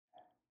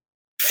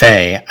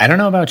Faye, I don't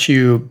know about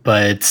you,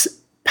 but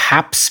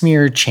pap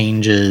smear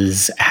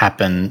changes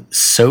happen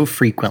so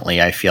frequently,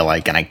 I feel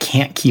like, and I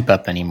can't keep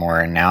up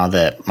anymore now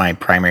that my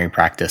primary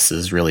practice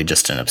is really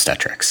just in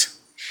obstetrics.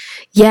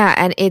 Yeah,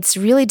 and it's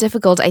really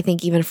difficult, I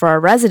think, even for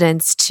our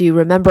residents to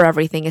remember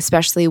everything,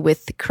 especially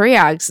with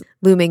CREOGS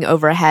looming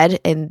overhead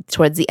and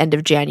towards the end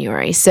of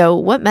January. So,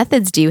 what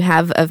methods do you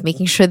have of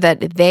making sure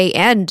that they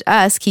and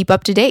us keep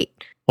up to date?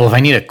 Well, if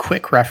I need a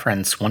quick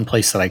reference, one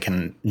place that I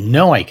can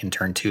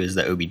turn to is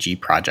the OBG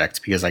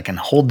project because I can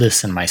hold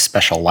this in my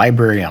special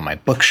library on my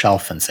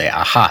bookshelf and say,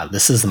 aha,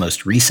 this is the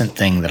most recent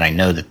thing that I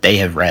know that they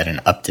have read and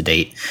up to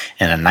date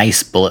in a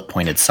nice bullet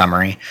pointed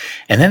summary.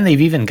 And then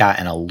they've even got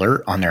an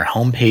alert on their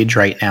homepage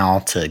right now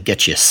to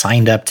get you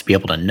signed up to be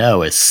able to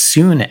know as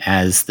soon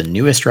as the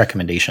newest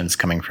recommendations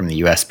coming from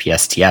the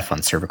USPSTF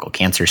on cervical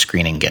cancer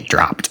screening get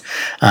dropped.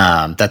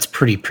 That's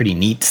pretty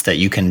neat that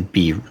you can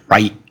be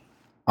right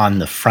on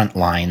the front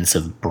lines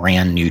of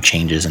brand new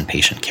changes in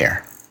patient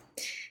care.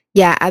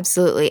 Yeah,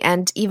 absolutely.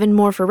 And even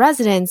more for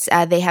residents,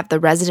 they have the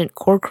resident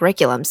core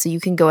curriculum. So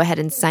you can go ahead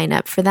and sign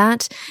up for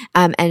that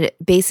and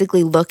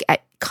basically look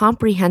at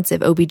comprehensive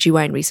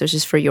OBGYN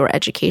resources for your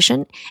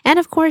education. And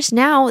of course,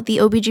 now the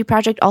OBG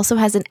Project also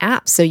has an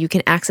app, so you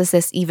can access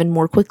this even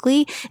more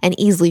quickly and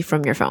easily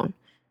from your phone.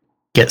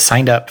 Get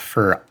signed up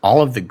for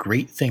all of the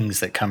great things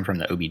that come from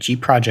the OBG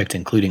project,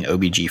 including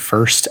OBG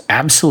First,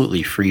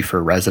 absolutely free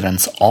for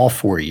residents all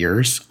 4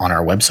 years on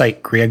our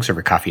website,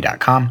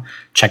 creogsovercoffee.com.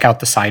 Check out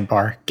the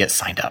sidebar, get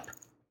signed up.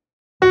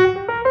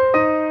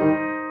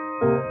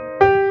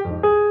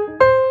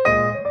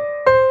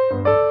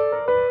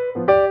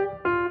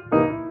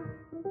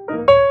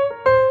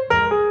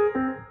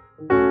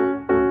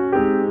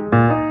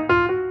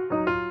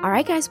 All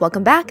right, guys,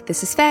 welcome back.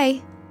 This is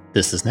Faye.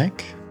 This is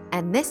Nick.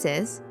 And this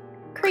is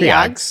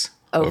CREOGS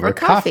over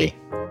coffee.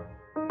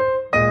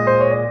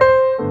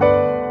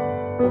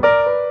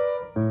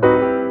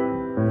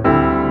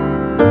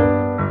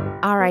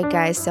 All right,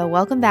 guys, so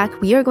welcome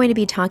back. We are going to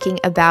be talking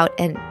about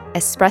an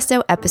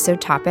espresso episode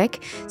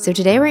topic. So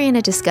today we're going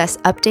to discuss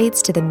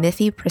updates to the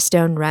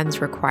mifepristone REMS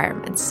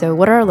requirements. So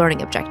what are our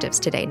learning objectives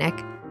today, Nick?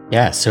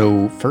 Yeah,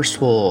 so first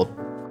we'll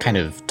kind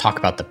of talk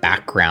about the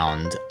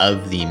background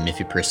of the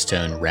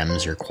mifepristone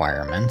REMS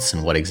requirements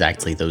and what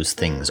exactly those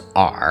things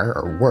are,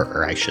 or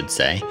were, I should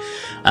say.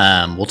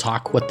 We'll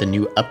talk what the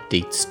new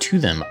updates to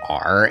them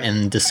are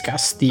and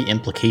discuss the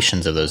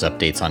implications of those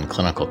updates on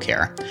clinical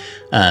care.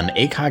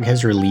 ACOG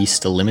has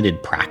released a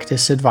limited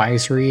practice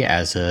advisory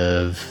as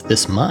of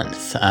this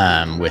month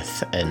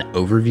with an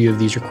overview of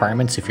these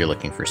requirements. If you're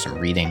looking for some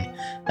reading,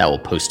 that will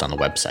post on the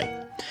website.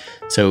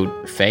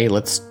 So, Faye,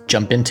 let's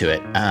jump into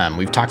it.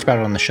 We've talked about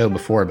it on the show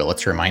before, but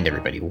let's remind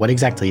everybody, what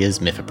exactly is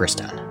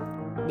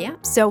mifepristone? Yeah,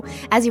 so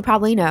as you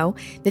probably know,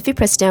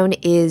 mifepristone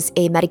is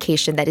a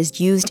medication that is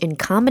used in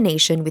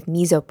combination with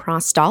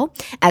misoprostol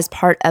as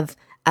part of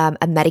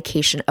a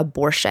medication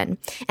abortion.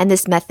 And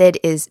this method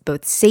is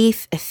both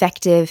safe,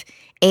 effective,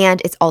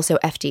 and it's also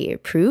FDA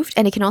approved,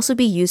 and it can also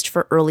be used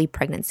for early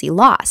pregnancy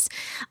loss.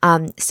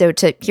 So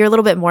to hear a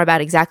little bit more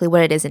about exactly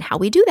what it is and how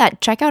we do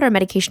that, check out our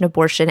medication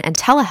abortion and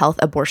telehealth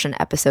abortion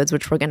episodes,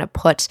 which we're going to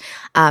put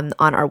on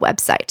our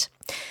website.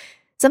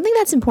 Something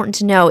that's important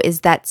to know is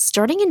that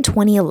starting in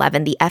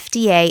 2011, the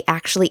FDA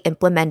actually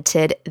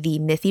implemented the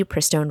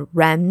mifepristone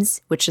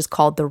REMS, which is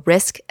called the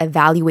Risk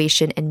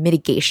Evaluation and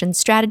Mitigation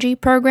Strategy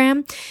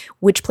Program,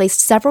 which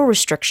placed several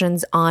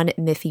restrictions on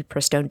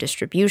mifepristone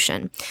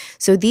distribution.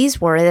 So these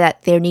were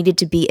that there needed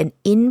to be an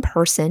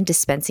in-person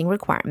dispensing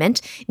requirement,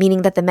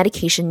 meaning that the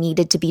medication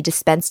needed to be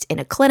dispensed in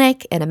a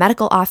clinic, in a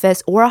medical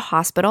office, or a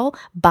hospital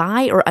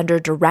by or under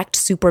direct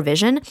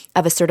supervision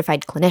of a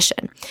certified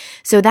clinician.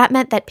 So that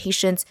meant that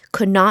patients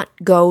could not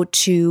go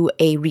to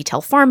a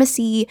retail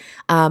pharmacy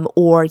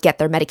or get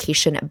their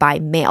medication by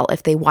mail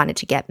if they wanted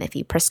to get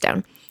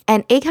mifepristone.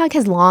 And ACOG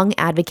has long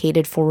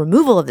advocated for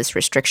removal of this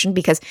restriction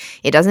because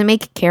it doesn't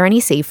make care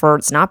any safer,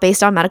 it's not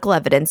based on medical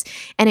evidence,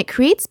 and it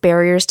creates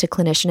barriers to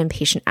clinician and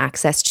patient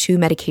access to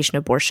medication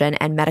abortion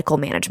and medical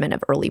management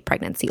of early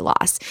pregnancy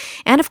loss.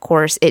 And of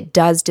course, it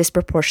does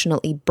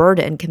disproportionately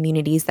burden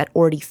communities that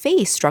already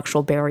face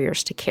structural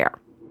barriers to care.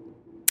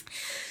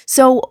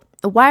 So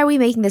why are we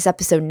making this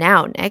episode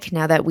now, Nick,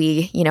 now that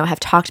we, have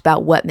talked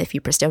about what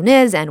mifepristone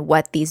is and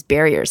what these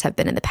barriers have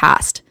been in the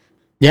past?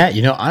 Yeah,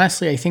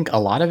 honestly, I think a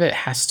lot of it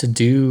has to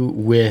do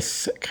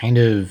with kind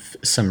of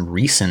some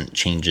recent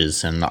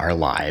changes in our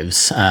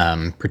lives,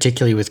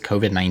 particularly with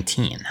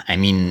COVID-19. I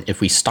mean, if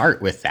we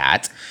start with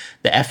that,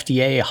 the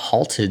FDA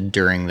halted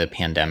during the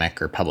pandemic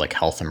or public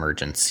health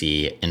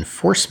emergency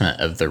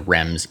enforcement of the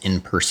REMS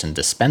in-person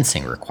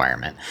dispensing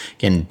requirement,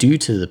 again, due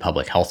to the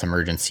public health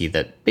emergency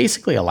that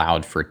basically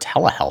allowed for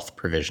telehealth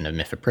provision of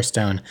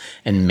mifepristone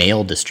and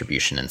mail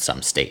distribution in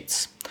some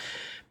states.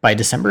 By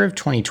December of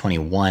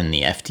 2021,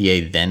 the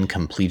FDA then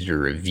completed a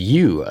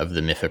review of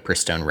the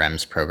mifepristone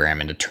REMS program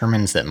and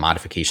determines that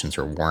modifications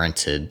are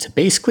warranted to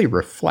basically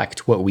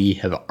reflect what we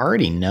have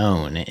already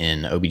known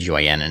in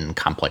OBGYN and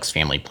complex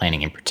family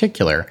planning in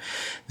particular,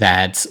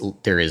 that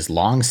there is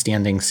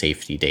long-standing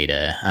safety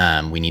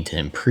data. We need to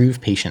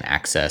improve patient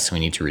access. We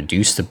need to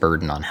reduce the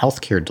burden on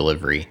healthcare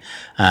delivery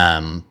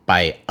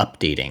by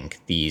updating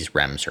these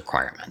REMS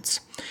requirements.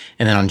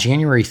 And then on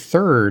January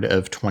 3rd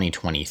of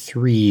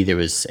 2023, there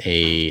was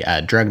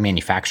a drug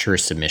manufacturer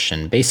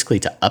submission basically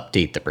to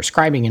update the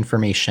prescribing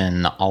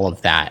information, all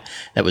of that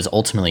was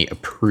ultimately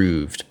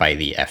approved by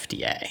the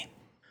FDA.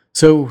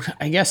 So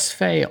I guess,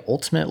 Faye,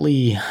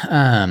 ultimately,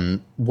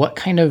 what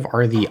kind of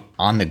are the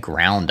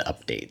on-the-ground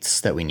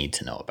updates that we need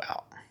to know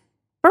about?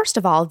 First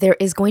of all, there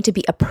is going to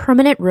be a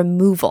permanent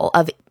removal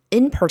of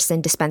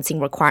in-person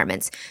dispensing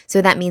requirements.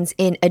 So that means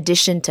in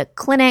addition to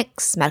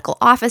clinics, medical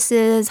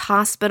offices,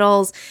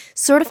 hospitals,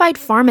 certified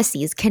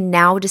pharmacies can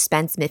now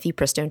dispense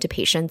mifepristone to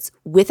patients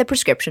with a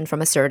prescription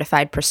from a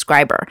certified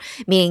prescriber,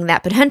 meaning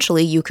that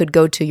potentially you could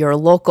go to your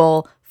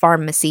local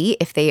pharmacy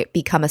if they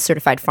become a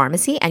certified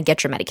pharmacy and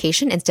get your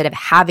medication instead of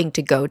having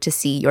to go to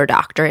see your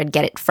doctor and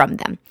get it from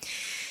them.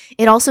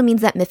 It also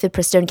means that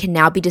mifepristone can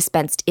now be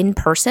dispensed in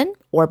person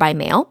or by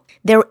mail.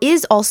 There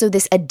is also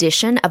this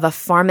addition of a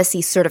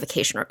pharmacy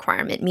certification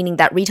requirement, meaning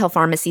that retail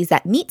pharmacies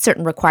that meet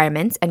certain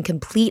requirements and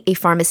complete a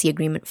pharmacy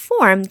agreement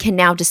form can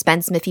now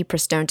dispense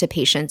mifepristone to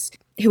patients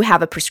who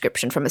have a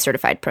prescription from a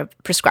certified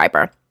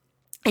prescriber.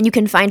 And you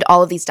can find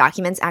all of these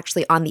documents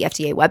actually on the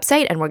FDA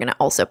website, and we're going to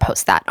also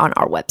post that on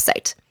our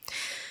website.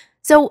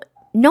 So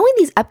knowing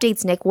these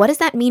updates, Nick, what does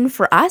that mean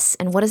for us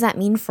and what does that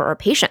mean for our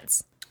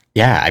patients?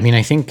 Yeah, I mean,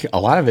 I think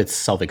a lot of it's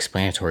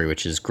self-explanatory,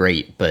 which is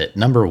great. But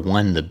number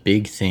one, the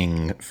big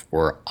thing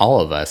for all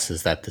of us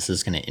is that this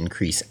is going to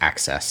increase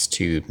access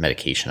to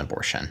medication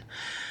abortion.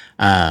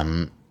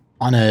 On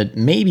a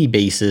maybe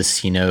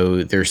basis,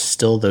 there's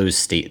still those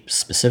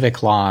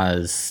state-specific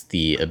laws,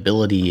 the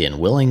ability and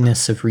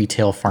willingness of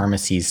retail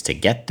pharmacies to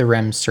get the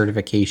REMS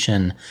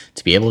certification,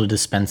 to be able to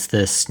dispense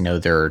this.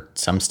 There are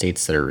some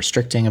states that are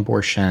restricting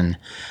abortion,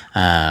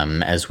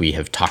 as we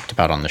have talked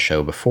about on the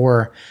show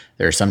before.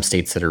 There are some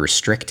states that are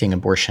restricting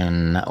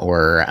abortion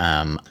or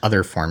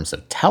other forms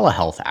of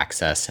telehealth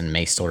access and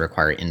may still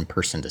require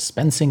in-person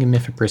dispensing of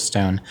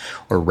mifepristone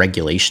or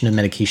regulation of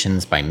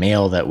medications by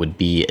mail that would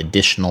be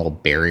additional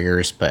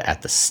barriers, but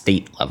at the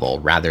state level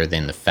rather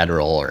than the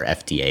federal or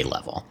FDA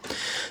level.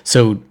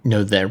 So,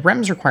 the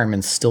REMS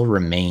requirements still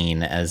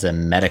remain as a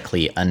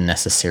medically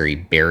unnecessary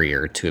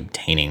barrier to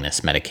obtaining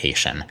this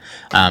medication.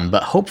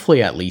 But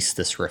hopefully at least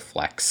this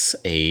reflects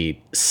a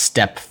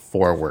step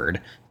forward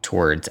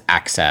towards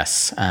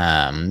access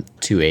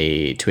to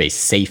a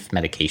safe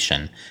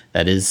medication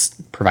that is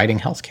providing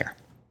healthcare.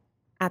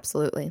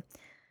 Absolutely.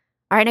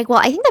 All right, Nick. Well,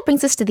 I think that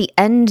brings us to the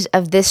end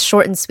of this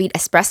short and sweet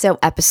espresso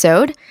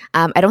episode.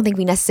 I don't think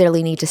we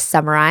necessarily need to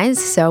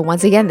summarize. So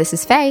once again, this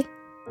is Faye.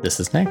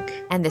 This is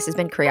Nick. And this has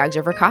been Creogs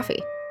Over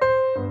Coffee.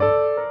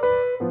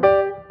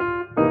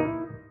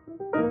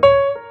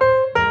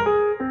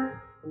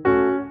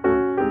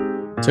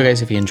 So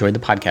guys, if you enjoyed the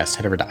podcast,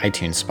 head over to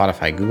iTunes,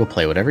 Spotify, Google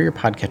Play, whatever your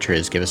podcatcher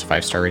is, give us a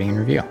 5-star rating and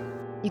review.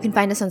 You can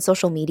find us on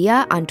social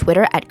media, on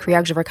Twitter at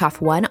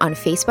CreogsoverCoff1, on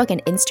Facebook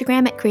and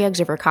Instagram at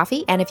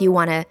CreogsoverCoffee. And if you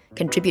want to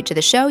contribute to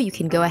the show, you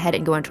can go ahead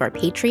and go onto our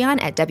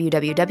Patreon at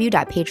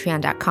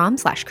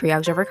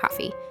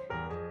www.patreon.com/CreogsoverCoffee.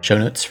 Show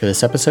notes for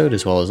this episode,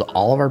 as well as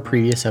all of our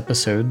previous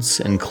episodes,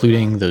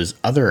 including those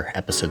other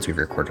episodes we've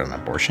recorded on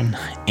abortion,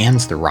 and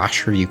the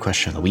Rosh Review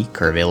Question of the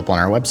Week, are available on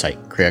our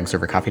website,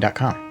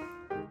 CreogsoverCoffee.com.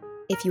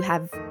 If you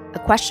have a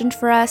question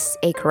for us,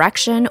 a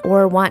correction,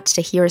 or want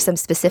to hear some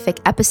specific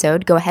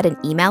episode, go ahead and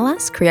email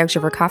us,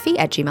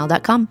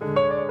 creogsovercoffee@gmail.com.